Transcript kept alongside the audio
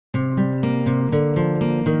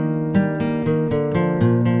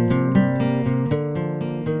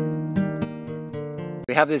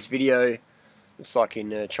We have this video, looks like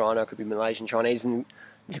in China, could be Malaysian, Chinese, and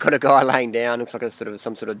they've got a guy laying down, looks like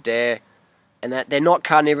some sort of dare, and that they're not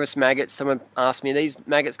carnivorous maggots. Someone asked me, are these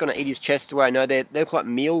maggots going to eat his chest away? No, they look like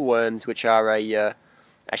mealworms, which are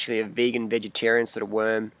actually a vegan, vegetarian sort of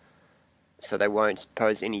worm, so they won't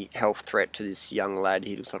pose any health threat to this young lad.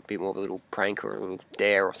 He looks like a bit more of a little prank or a little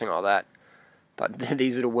dare or something like that. But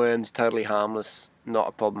these little worms, totally harmless, not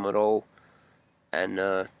a problem at all,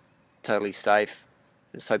 and totally safe.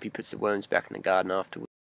 Just hope he puts the worms back in the garden afterwards.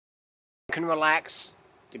 You can relax.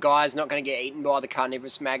 The guy's not going to get eaten by the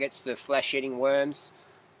carnivorous maggots, the flesh-eating worms.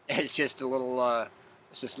 It's just a little,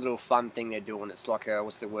 fun thing they're doing. It's like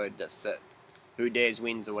what's the word? That's who dares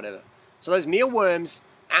wins or whatever. So those mealworms,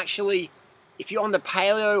 actually, if you're on the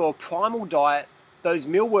paleo or primal diet, those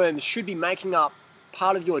mealworms should be making up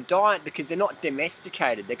part of your diet because they're not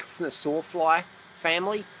domesticated. They're from the sawfly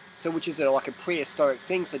family, so which is like a prehistoric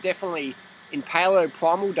thing. So definitely in paleo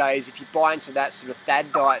primal days, if you buy into that sort of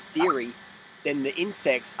fad diet theory, then the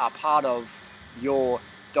insects are part of your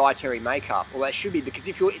dietary makeup. Well, that should be, because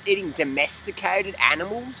if you're eating domesticated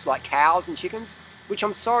animals like cows and chickens, which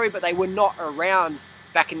I'm sorry, but they were not around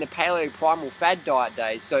back in the paleo primal fad diet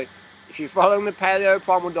days. So if you're following the paleo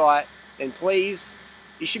primal diet, then please,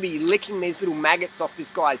 you should be licking these little maggots off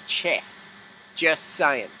this guy's chest. Just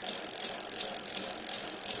saying.